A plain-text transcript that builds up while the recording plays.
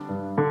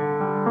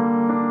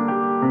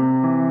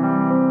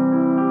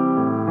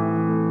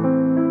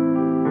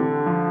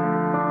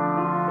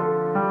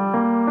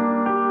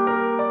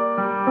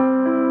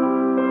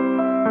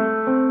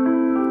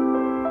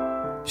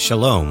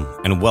Shalom,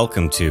 and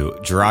welcome to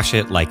Drash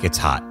It Like It's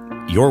Hot,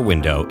 your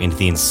window into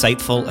the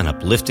insightful and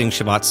uplifting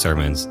Shabbat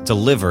sermons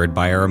delivered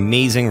by our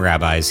amazing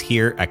rabbis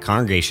here at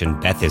Congregation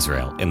Beth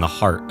Israel in the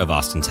heart of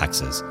Austin,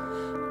 Texas.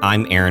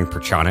 I'm Aaron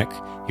Perchonik,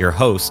 your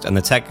host and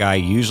the tech guy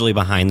usually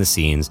behind the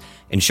scenes,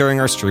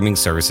 ensuring our streaming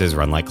services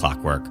run like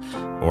clockwork,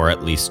 or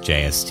at least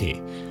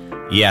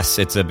JST. Yes,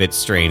 it's a bit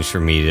strange for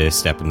me to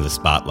step into the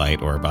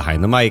spotlight or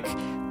behind the mic.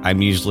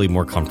 I'm usually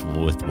more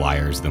comfortable with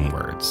wires than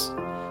words.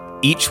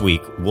 Each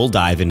week, we'll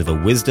dive into the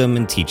wisdom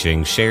and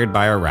teaching shared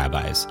by our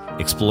rabbis,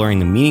 exploring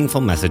the meaningful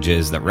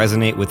messages that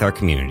resonate with our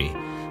community.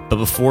 But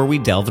before we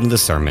delve into the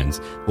sermons,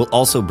 we'll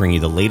also bring you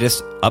the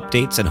latest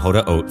updates and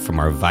Hodaot from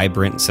our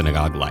vibrant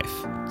synagogue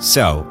life.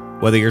 So,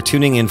 whether you're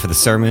tuning in for the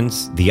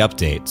sermons, the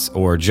updates,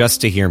 or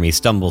just to hear me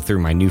stumble through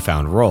my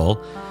newfound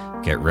role,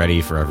 get ready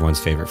for everyone's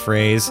favorite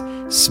phrase,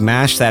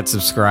 smash that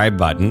subscribe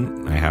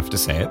button, I have to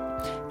say it,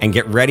 and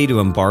get ready to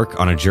embark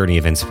on a journey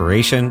of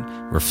inspiration,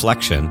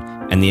 reflection,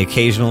 and the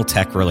occasional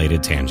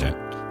tech-related tangent.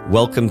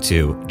 Welcome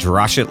to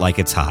Drash It Like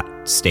It's Hot.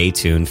 Stay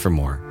tuned for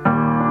more.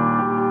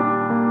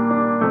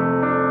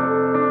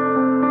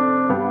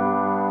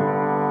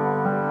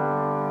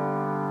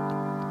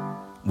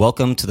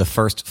 Welcome to the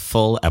first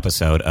full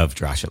episode of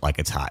Drash It Like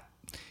It's Hot.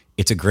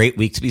 It's a great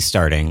week to be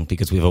starting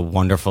because we have a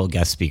wonderful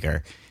guest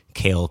speaker,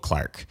 Kael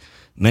Clark.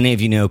 Many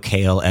of you know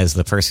Kael as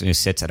the person who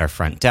sits at our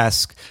front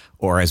desk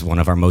or as one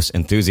of our most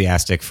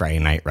enthusiastic Friday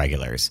night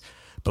regulars.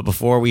 But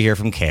before we hear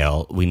from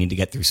Kael, we need to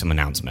get through some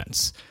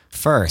announcements.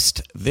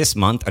 First, this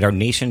month, our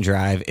donation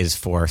drive is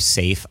for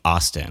Safe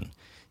Austin.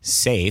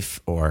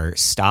 SAFE, or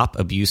Stop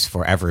Abuse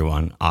for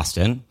Everyone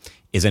Austin,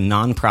 is a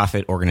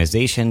nonprofit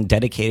organization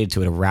dedicated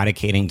to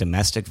eradicating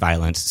domestic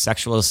violence,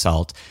 sexual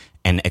assault,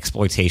 and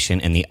exploitation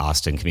in the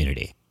Austin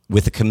community.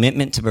 With a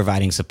commitment to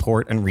providing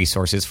support and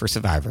resources for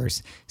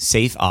survivors,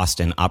 Safe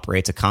Austin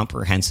operates a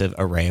comprehensive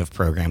array of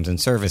programs and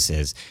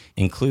services,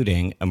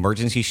 including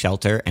emergency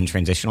shelter and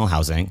transitional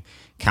housing,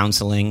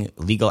 counseling,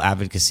 legal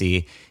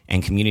advocacy,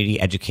 and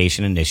community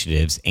education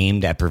initiatives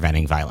aimed at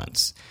preventing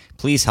violence.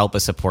 Please help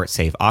us support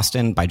Safe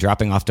Austin by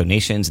dropping off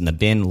donations in the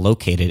bin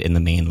located in the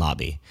main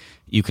lobby.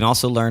 You can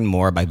also learn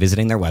more by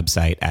visiting their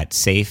website at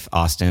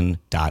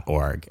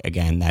safeaustin.org.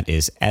 Again, that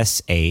is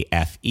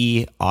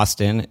SAFE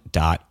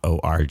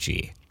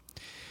Austin.org.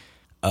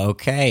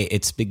 Okay,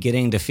 it's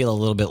beginning to feel a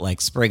little bit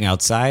like spring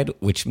outside,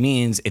 which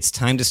means it's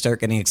time to start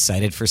getting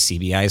excited for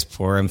CBI's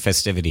Purim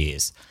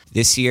festivities.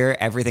 This year,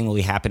 everything will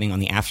be happening on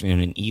the afternoon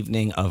and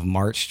evening of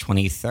March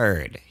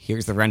 23rd.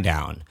 Here's the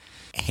rundown.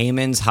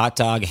 Heyman's Hot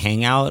Dog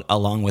Hangout,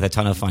 along with a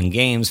ton of fun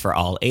games for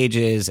all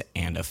ages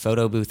and a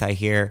photo booth, I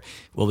hear,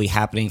 will be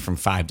happening from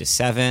 5 to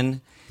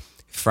 7.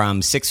 From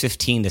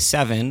 6:15 to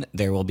 7,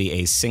 there will be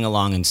a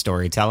sing-along and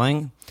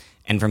storytelling.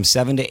 And from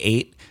 7 to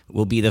 8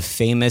 will be the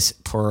famous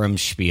Purim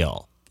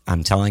spiel.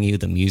 I'm telling you,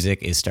 the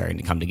music is starting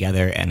to come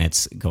together, and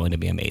it's going to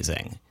be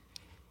amazing.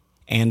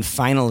 And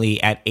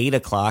finally, at 8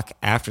 o'clock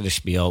after the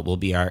spiel will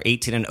be our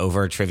 18 and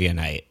over trivia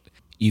night.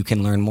 You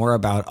can learn more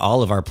about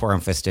all of our Purim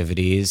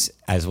festivities,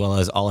 as well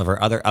as all of our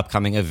other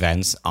upcoming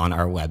events on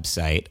our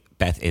website,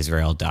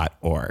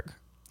 bethisrael.org.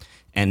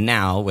 And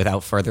now,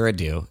 without further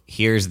ado,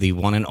 here's the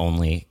one and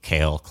only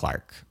Kael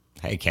Clark.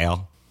 Hey,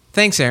 Kael.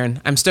 Thanks,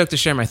 Aaron. I'm stoked to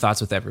share my thoughts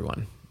with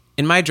everyone.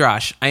 In my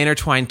drash, I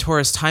intertwine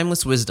Torah's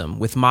timeless wisdom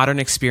with modern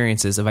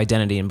experiences of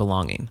identity and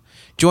belonging.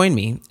 Join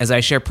me as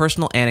I share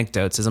personal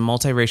anecdotes as a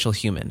multiracial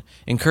human,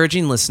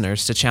 encouraging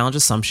listeners to challenge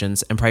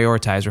assumptions and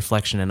prioritize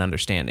reflection and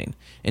understanding.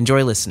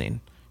 Enjoy listening.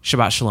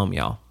 Shabbat Shalom,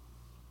 y'all.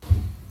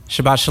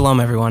 Shabbat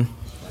Shalom, everyone.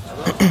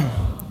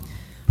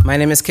 My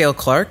name is Kael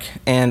Clark,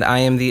 and I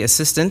am the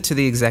assistant to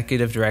the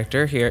executive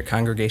director here at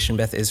Congregation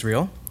Beth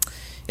Israel.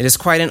 It is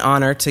quite an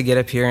honor to get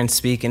up here and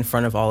speak in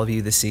front of all of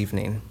you this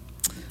evening.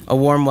 A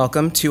warm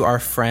welcome to our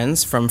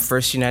friends from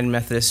First United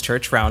Methodist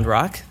Church, Round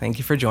Rock. Thank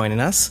you for joining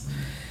us.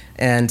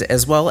 And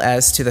as well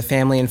as to the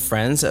family and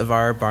friends of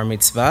our bar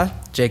mitzvah,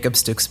 Jacob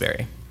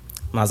Stooksbury.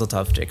 Mazel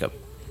tov, Jacob.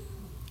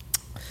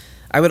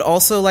 I would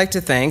also like to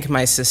thank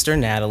my sister,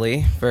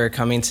 Natalie, for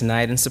coming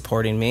tonight and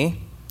supporting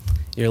me.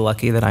 You're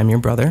lucky that I'm your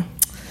brother.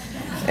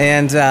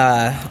 And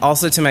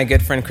also to my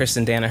good friend,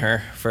 Kristen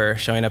Danaher, for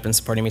showing up and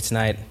supporting me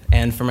tonight,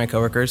 and for my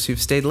coworkers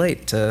who've stayed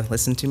late to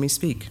listen to me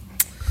speak.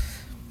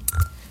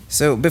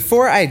 So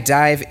before I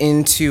dive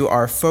into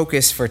our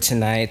focus for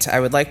tonight,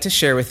 I would like to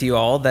share with you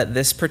all that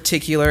this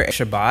particular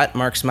Shabbat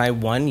marks my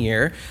 1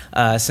 year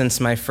since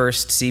my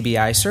first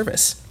CBI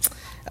service.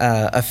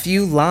 A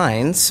few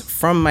lines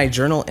from my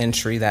journal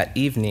entry that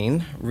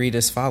evening read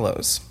as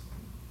follows.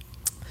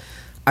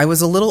 I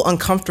was a little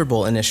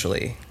uncomfortable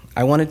initially.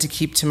 I wanted to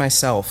keep to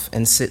myself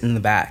and sit in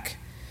the back.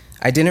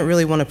 I didn't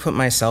really want to put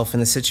myself in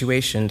the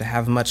situation to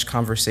have much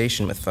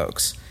conversation with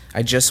folks.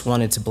 I just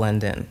wanted to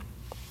blend in.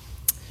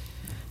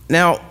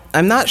 Now,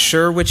 I'm not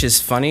sure which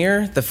is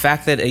funnier, the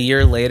fact that a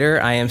year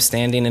later I am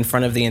standing in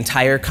front of the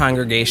entire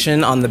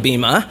congregation on the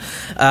bima,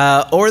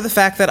 or the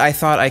fact that I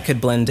thought I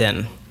could blend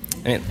in.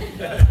 I mean,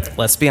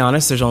 let's be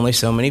honest, there's only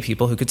so many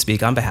people who could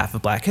speak on behalf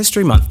of Black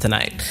History Month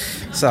tonight.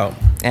 So,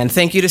 and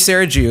thank you to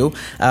Sarah Jew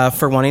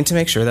for wanting to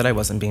make sure that I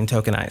wasn't being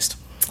tokenized.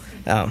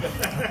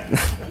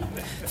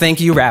 Thank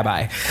you,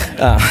 Rabbi.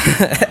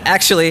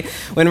 Actually,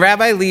 when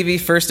Rabbi Levy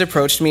first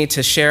approached me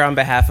to share on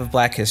behalf of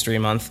Black History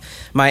Month,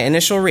 my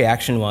initial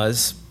reaction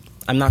was,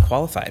 I'm not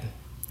qualified.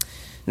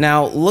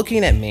 Now,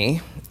 looking at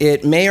me,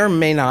 it may or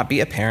may not be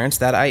apparent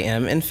that I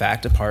am, in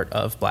fact, a part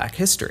of Black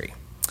history.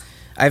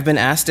 I've been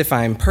asked if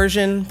I'm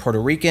Persian,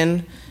 Puerto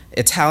Rican,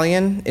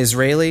 Italian,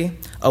 Israeli,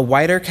 a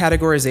wider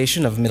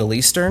categorization of Middle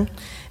Eastern,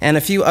 and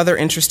a few other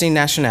interesting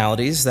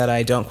nationalities that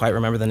I don't quite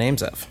remember the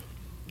names of.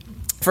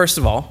 First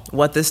of all,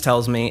 what this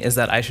tells me is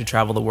that I should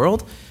travel the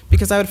world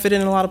because I would fit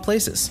in a lot of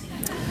places.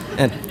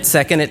 And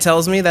second, it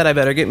tells me that I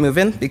better get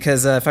moving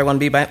because if I want to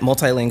be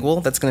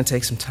multilingual, that's going to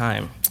take some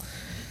time.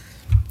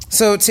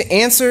 So to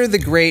answer the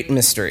great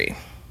mystery,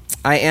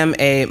 I am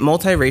a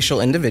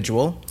multiracial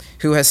individual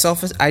who has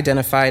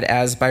self-identified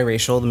as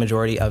biracial the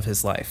majority of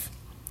his life.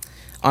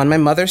 On my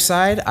mother's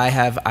side, I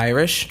have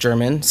Irish,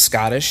 German,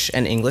 Scottish,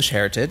 and English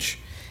heritage,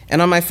 and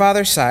on my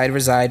father's side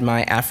reside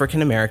my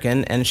African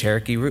American and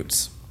Cherokee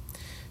roots.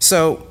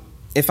 So,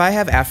 if I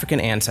have African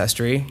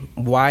ancestry,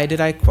 why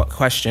did I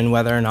question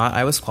whether or not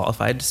I was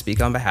qualified to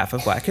speak on behalf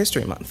of Black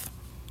History Month?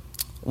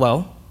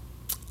 Well,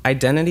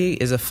 identity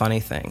is a funny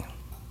thing.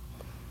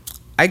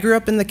 I grew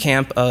up in the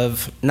camp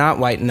of not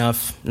white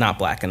enough, not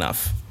black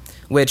enough,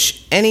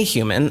 which any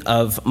human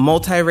of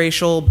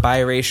multiracial,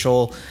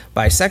 biracial,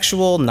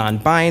 bisexual,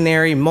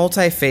 non-binary,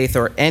 multi-faith,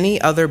 or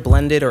any other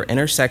blended or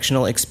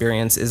intersectional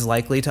experience is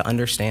likely to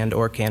understand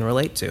or can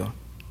relate to.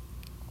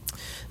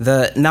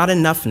 The not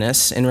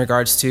enoughness in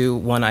regards to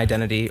one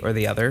identity or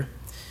the other,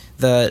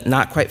 the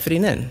not quite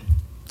fitting in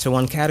to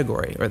one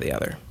category or the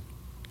other.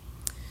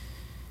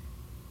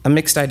 A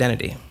mixed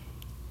identity,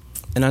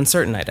 an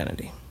uncertain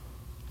identity.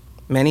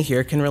 Many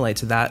here can relate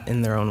to that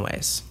in their own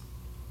ways.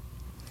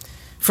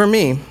 For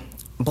me,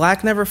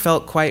 black never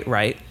felt quite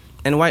right,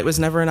 and white was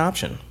never an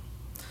option.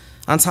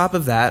 On top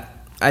of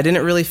that, I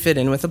didn't really fit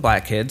in with the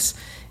black kids,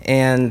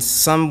 and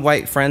some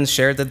white friends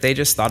shared that they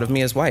just thought of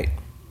me as white.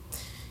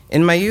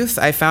 In my youth,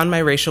 I found my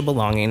racial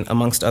belonging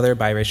amongst other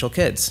biracial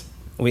kids.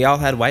 We all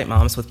had white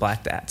moms with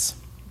black dads.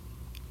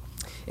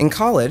 In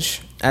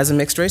college, as a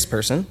mixed-race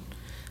person,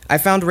 I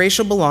found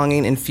racial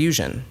belonging in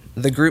Fusion,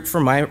 the group for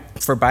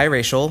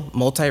biracial,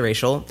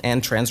 multiracial,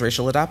 and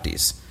transracial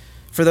adoptees.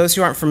 For those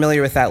who aren't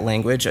familiar with that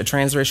language, a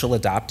transracial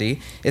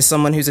adoptee is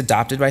someone who's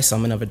adopted by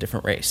someone of a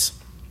different race.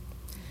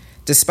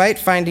 Despite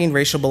finding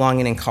racial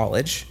belonging in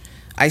college,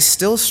 I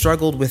still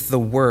struggled with the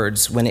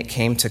words when it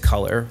came to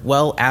color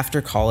well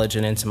after college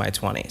and into my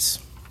 20s.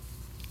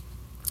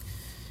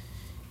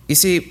 You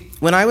see,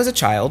 when I was a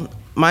child,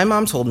 my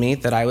mom told me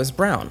that I was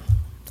brown.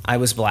 I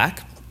was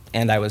black,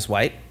 and I was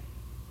white.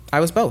 I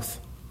was both.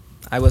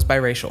 I was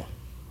biracial.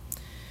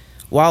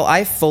 While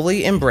I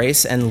fully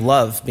embrace and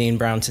love being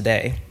brown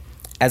today,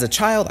 as a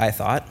child I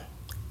thought,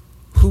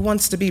 who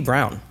wants to be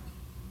brown?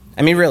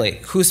 I mean, really,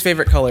 whose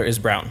favorite color is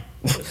brown?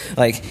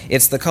 Like,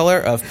 it's the color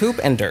of poop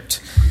and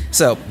dirt.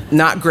 So,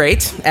 not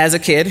great as a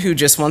kid who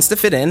just wants to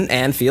fit in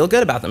and feel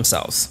good about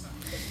themselves.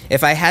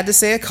 If I had to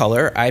say a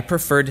color, I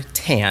preferred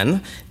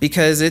tan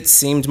because it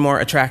seemed more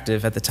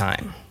attractive at the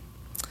time.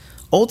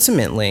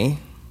 Ultimately,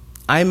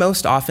 I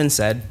most often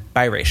said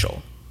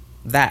biracial.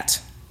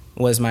 That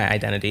was my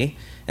identity,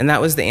 and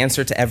that was the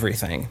answer to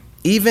everything,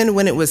 even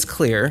when it was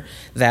clear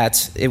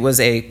that it was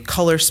a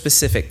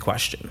color-specific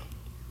question.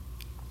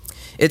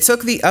 It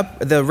took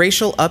the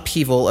racial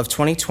upheaval of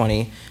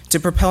 2020 to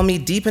propel me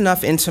deep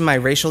enough into my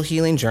racial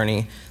healing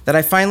journey that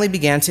I finally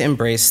began to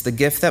embrace the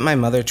gift that my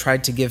mother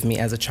tried to give me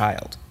as a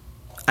child.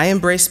 I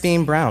embraced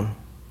being brown.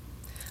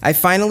 I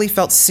finally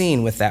felt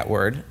seen with that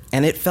word,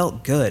 and it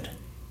felt good.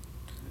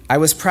 I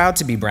was proud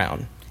to be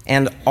brown,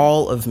 and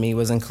all of me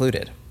was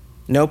included.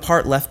 No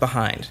part left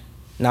behind,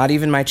 not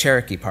even my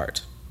Cherokee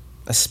part,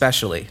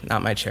 especially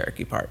not my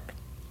Cherokee part.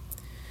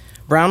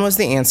 Brown was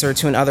the answer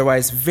to an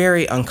otherwise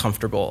very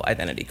uncomfortable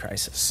identity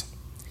crisis,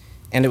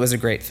 and it was a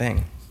great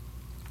thing.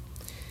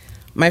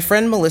 My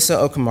friend Melissa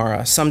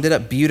Okamura summed it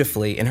up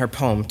beautifully in her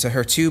poem to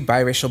her two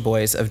biracial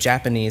boys of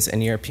Japanese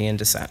and European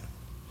descent.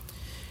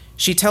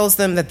 She tells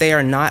them that they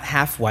are not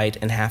half white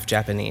and half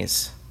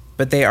Japanese,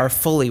 but they are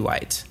fully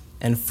white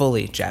and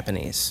fully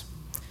Japanese.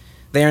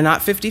 They are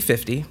not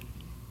 50-50,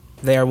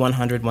 they are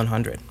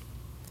 100-100.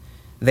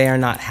 They are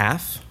not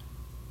half,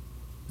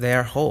 they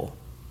are whole.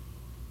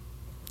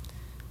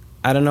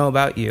 I don't know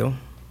about you,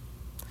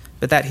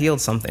 but that healed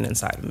something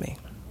inside of me.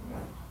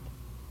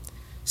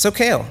 So,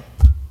 Kael,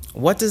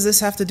 what does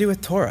this have to do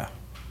with Torah?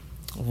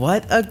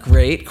 What a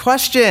great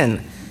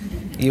question.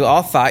 You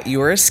all thought you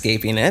were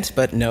escaping it,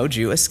 but no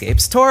Jew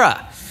escapes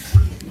Torah.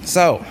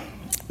 So,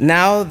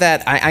 now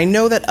that I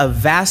know that a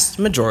vast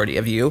majority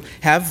of you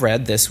have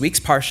read this week's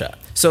Parsha.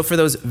 So for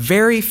those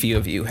very few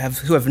of you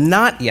who have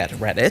not yet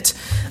read it,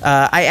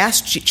 I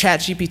asked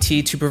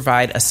ChatGPT to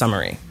provide a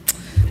summary.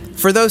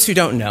 For those who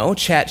don't know,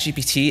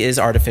 ChatGPT is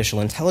artificial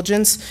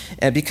intelligence,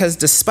 because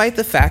despite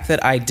the fact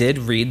that I did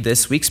read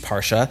this week's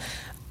Parsha,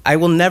 I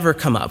will never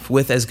come up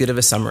with as good of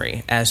a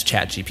summary as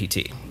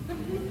ChatGPT.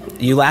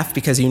 You laugh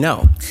because you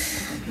know.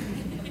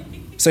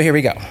 So here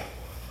we go.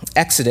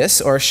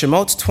 Exodus, or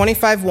Shemot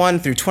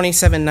 25:1 through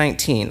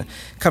 27:19,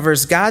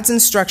 covers God's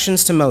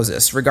instructions to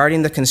Moses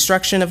regarding the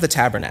construction of the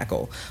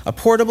tabernacle, a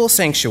portable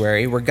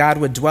sanctuary where God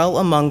would dwell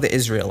among the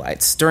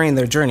Israelites during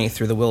their journey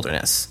through the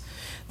wilderness.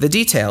 The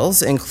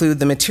details include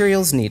the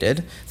materials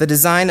needed, the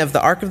design of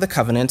the Ark of the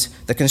Covenant,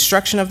 the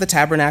construction of the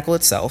tabernacle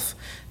itself,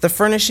 the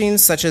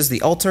furnishings such as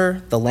the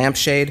altar, the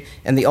lampshade,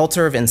 and the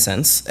altar of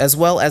incense, as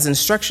well as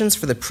instructions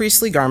for the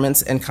priestly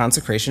garments and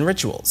consecration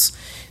rituals.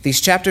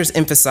 These chapters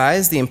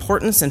emphasize the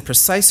importance and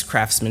precise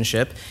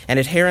craftsmanship and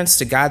adherence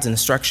to God's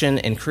instruction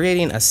in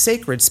creating a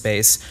sacred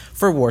space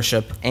for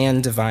worship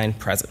and divine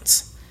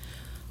presence.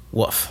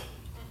 Woof.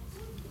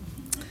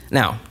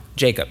 Now,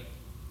 Jacob.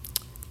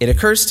 It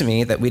occurs to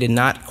me that we did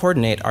not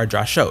coordinate our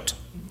drashot,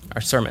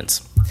 our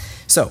sermons.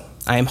 So,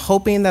 I am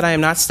hoping that I am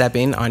not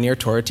stepping on your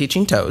Torah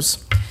teaching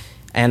toes,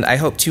 and I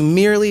hope to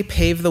merely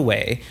pave the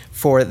way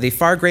for the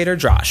far greater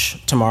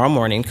drash tomorrow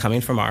morning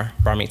coming from our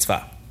bar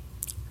mitzvah.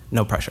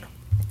 No pressure.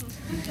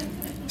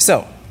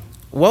 So,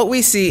 what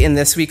we see in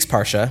this week's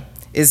Parsha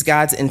is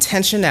God's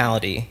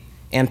intentionality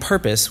and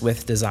purpose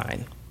with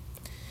design.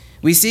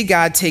 We see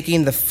God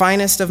taking the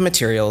finest of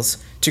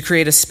materials to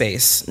create a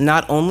space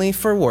not only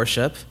for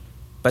worship,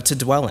 but to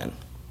dwell in.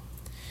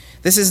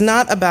 This is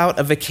not about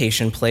a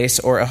vacation place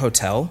or a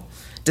hotel.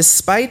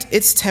 Despite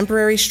its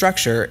temporary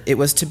structure, it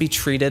was to be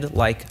treated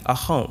like a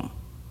home,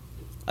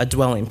 a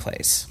dwelling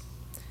place,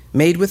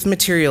 made with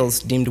materials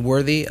deemed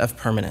worthy of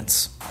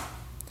permanence.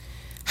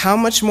 How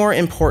much more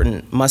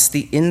important must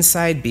the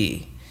inside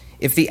be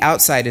if the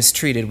outside is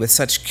treated with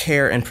such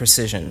care and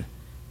precision,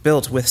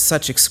 built with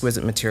such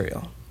exquisite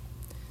material?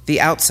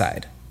 The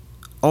outside,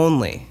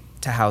 only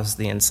to house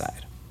the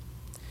inside.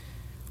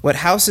 What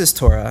houses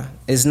Torah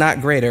is not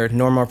greater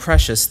nor more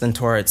precious than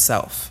Torah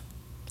itself,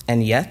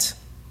 and yet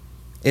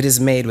it is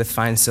made with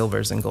fine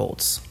silvers and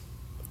golds.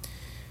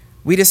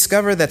 We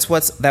discover that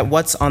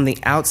what's on the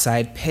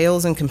outside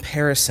pales in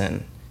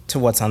comparison to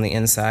what's on the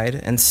inside,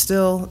 and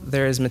still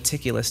there is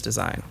meticulous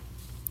design.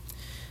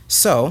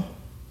 So,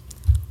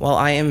 while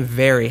I am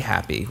very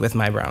happy with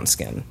my brown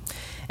skin,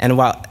 and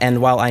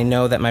while I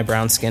know that my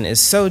brown skin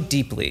is so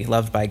deeply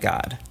loved by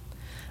God,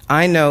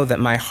 I know that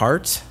my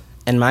heart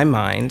and my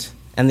mind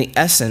and the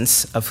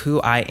essence of who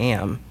I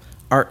am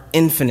are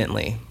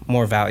infinitely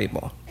more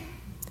valuable.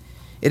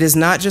 It is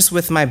not just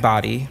with my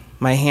body,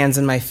 my hands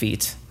and my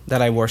feet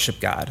that I worship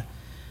God,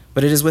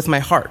 but it is with my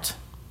heart,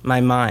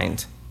 my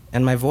mind,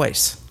 and my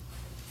voice.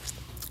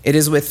 It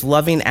is with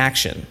loving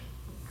action,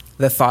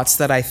 the thoughts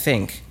that I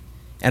think,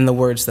 and the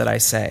words that I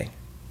say.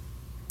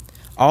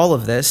 All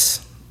of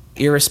this,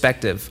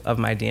 irrespective of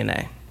my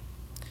DNA.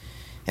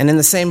 And in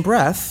the same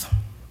breath,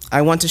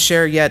 I want to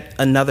share yet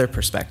another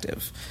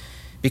perspective,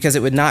 because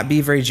it would not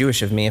be very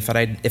Jewish of me if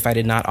I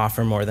did not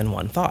offer more than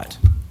one thought.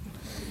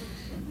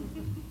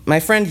 My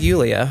friend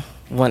Yulia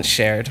once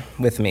shared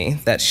with me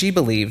that she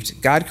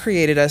believed God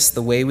created us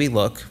the way we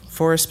look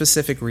for a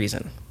specific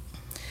reason,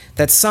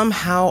 that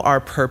somehow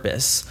our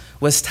purpose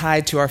was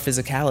tied to our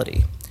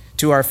physicality,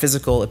 to our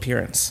physical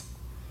appearance,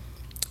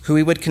 who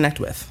we would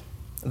connect with,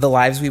 the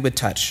lives we would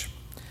touch,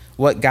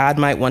 what God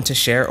might want to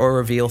share or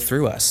reveal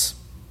through us,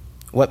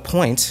 what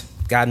point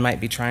God might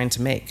be trying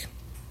to make.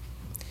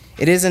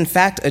 It is, in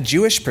fact, a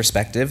Jewish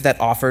perspective that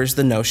offers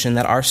the notion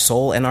that our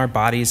soul and our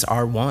bodies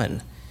are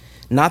one.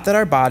 Not that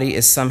our body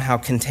is somehow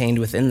contained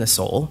within the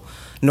soul,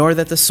 nor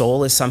that the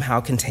soul is somehow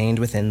contained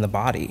within the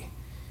body.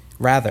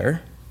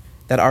 Rather,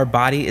 that our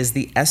body is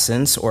the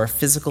essence or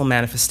physical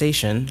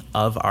manifestation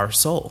of our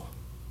soul.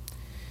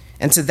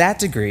 And to that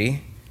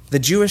degree, the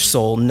Jewish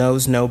soul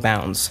knows no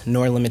bounds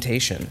nor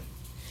limitation.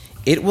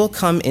 It will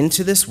come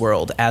into this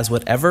world as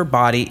whatever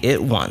body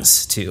it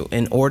wants to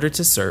in order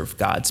to serve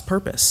God's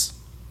purpose.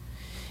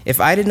 If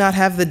I did not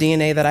have the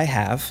DNA that I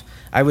have,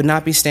 I would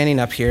not be standing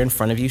up here in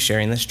front of you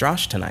sharing this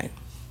drosh tonight.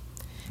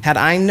 Had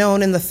I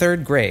known in the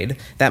 3rd grade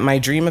that my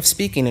dream of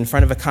speaking in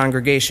front of a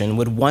congregation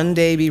would one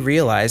day be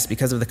realized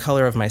because of the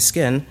color of my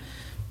skin,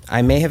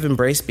 I may have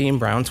embraced being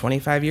brown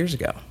 25 years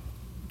ago.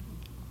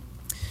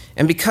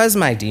 And because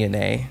my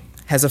DNA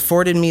has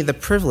afforded me the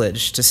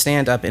privilege to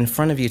stand up in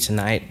front of you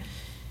tonight,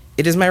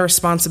 it is my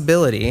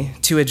responsibility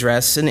to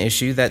address an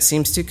issue that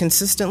seems to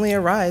consistently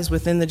arise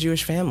within the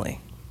Jewish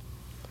family.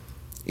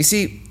 You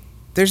see,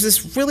 there's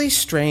this really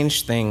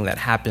strange thing that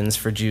happens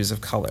for Jews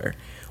of color,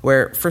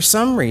 where for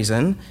some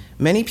reason,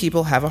 many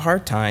people have a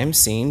hard time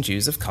seeing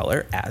Jews of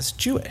color as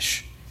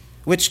Jewish,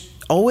 which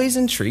always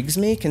intrigues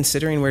me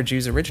considering where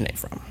Jews originate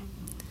from.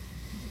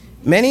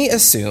 Many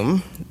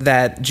assume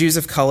that Jews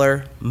of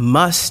color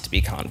must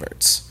be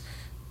converts.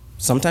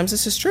 Sometimes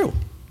this is true.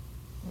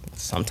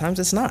 Sometimes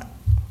it's not.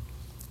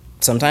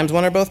 Sometimes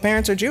one or both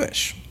parents are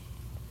Jewish.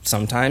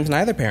 Sometimes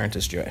neither parent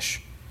is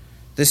Jewish.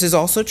 This is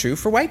also true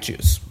for white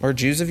Jews or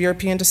Jews of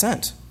European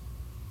descent.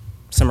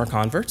 Some are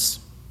converts,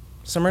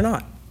 some are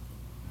not.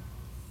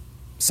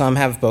 Some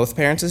have both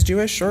parents as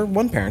Jewish or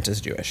one parent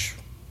is Jewish.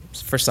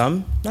 For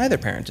some, neither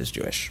parent is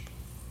Jewish.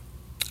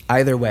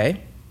 Either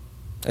way,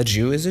 a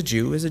Jew is a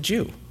Jew is a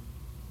Jew.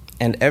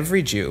 And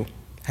every Jew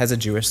has a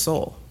Jewish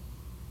soul.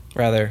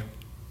 Rather,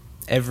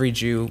 every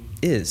Jew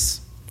is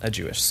a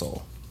Jewish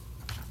soul.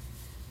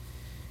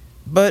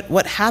 But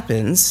what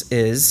happens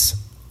is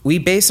we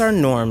base our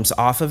norms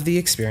off of the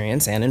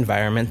experience and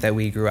environment that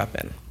we grew up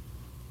in.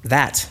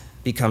 That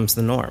becomes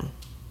the norm,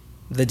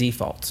 the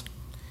default.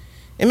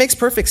 It makes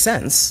perfect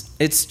sense.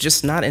 It's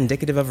just not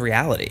indicative of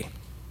reality.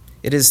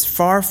 It is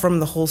far from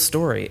the whole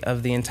story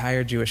of the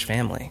entire Jewish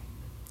family.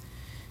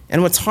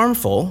 And what's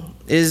harmful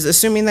is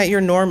assuming that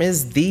your norm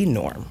is the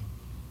norm.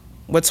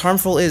 What's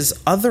harmful is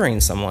othering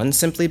someone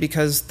simply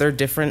because they're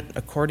different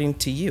according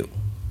to you.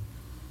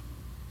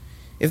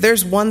 If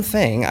there's one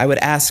thing I would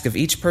ask of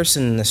each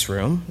person in this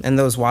room and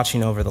those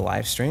watching over the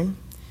live stream,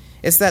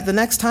 it's that the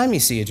next time you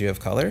see a Jew of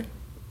color,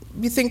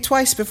 you think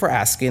twice before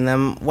asking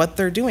them what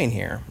they're doing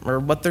here, or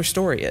what their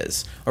story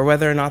is, or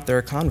whether or not they're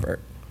a convert.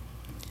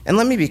 And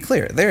let me be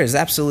clear, there is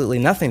absolutely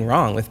nothing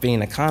wrong with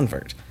being a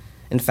convert.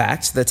 In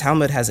fact, the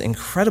Talmud has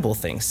incredible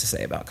things to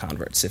say about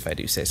converts, if I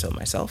do say so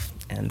myself,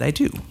 and I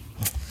do.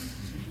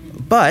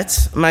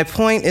 But my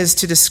point is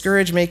to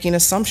discourage making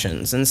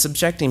assumptions and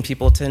subjecting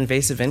people to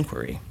invasive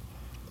inquiry.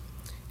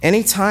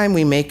 Anytime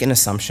we make an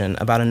assumption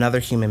about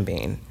another human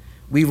being,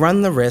 we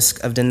run the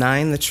risk of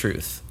denying the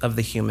truth of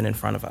the human in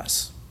front of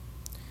us.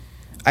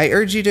 I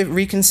urge you to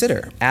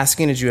reconsider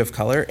asking a Jew of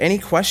color any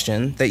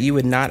question that you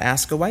would not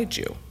ask a white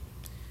Jew.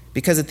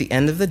 Because at the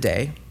end of the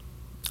day,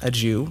 a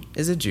Jew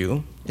is a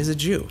Jew is a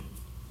Jew,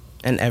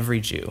 and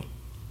every Jew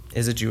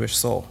is a Jewish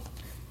soul.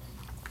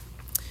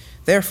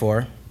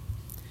 Therefore,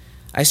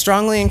 I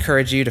strongly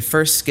encourage you to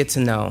first get to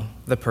know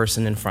the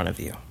person in front of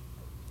you,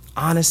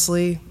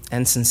 honestly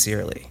and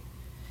sincerely,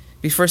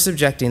 before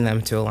subjecting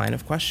them to a line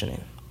of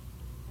questioning.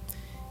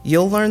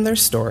 You'll learn their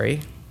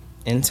story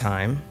in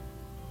time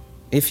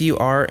if you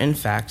are, in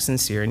fact,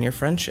 sincere in your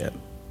friendship,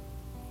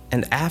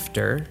 and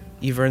after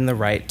you've earned the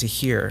right to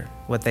hear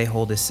what they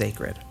hold as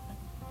sacred.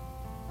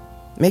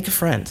 Make a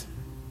friend.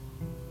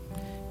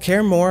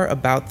 Care more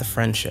about the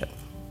friendship,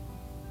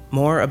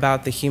 more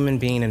about the human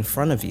being in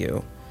front of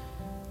you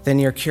than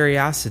your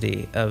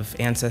curiosity of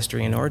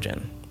ancestry and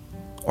origin,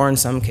 or in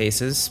some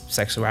cases,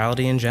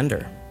 sexuality and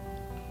gender.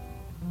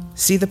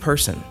 See the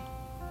person,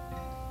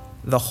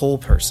 the whole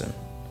person,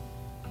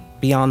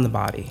 beyond the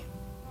body.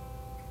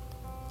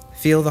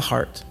 Feel the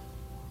heart,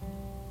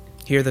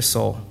 hear the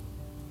soul,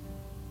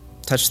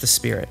 touch the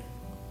spirit.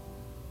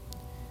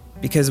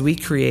 Because we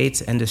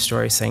create and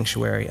destroy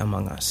sanctuary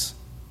among us.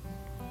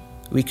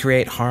 We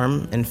create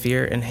harm and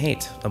fear and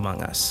hate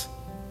among us.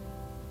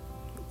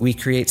 We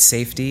create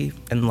safety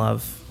and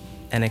love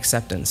and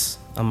acceptance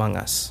among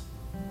us.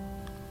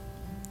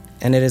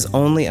 And it is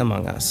only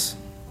among us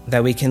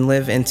that we can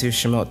live into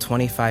Shemot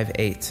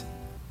 25:8,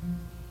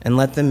 and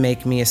let them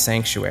make me a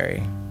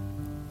sanctuary,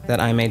 that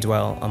I may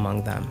dwell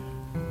among them.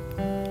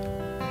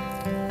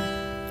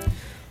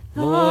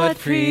 Lord,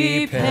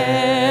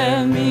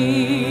 prepare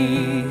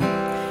me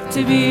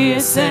to be a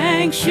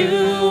sanctuary,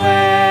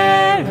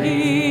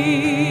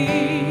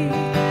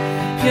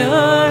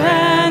 pure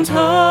and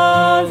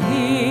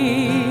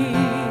holy,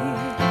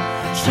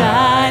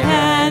 tried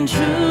and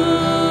true.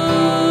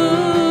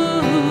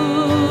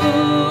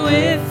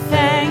 With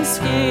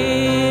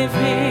thanksgiving,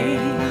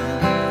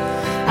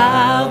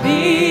 I'll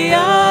be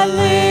a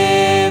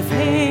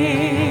living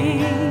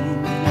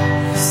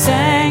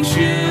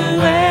sanctuary.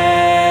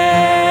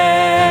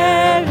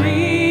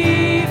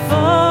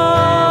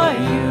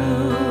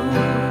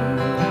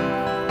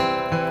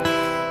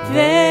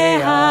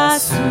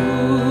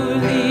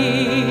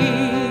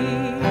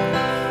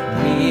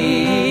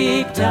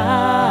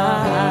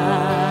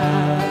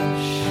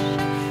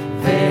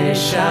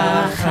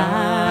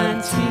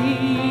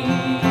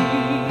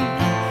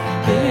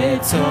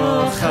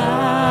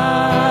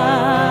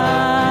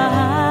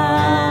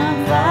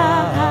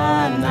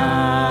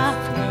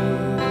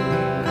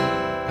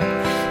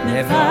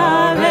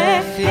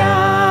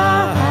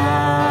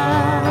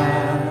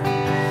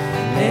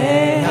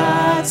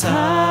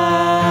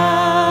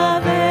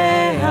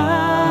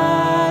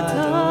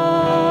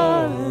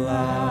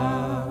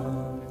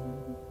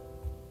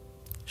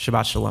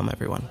 Shabbat Shalom,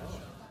 everyone.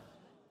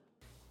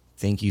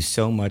 Thank you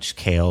so much,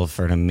 Kael,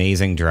 for an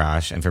amazing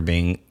drash and for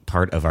being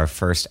part of our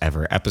first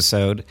ever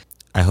episode.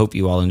 I hope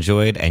you all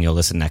enjoyed, and you'll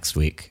listen next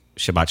week.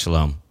 Shabbat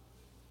Shalom.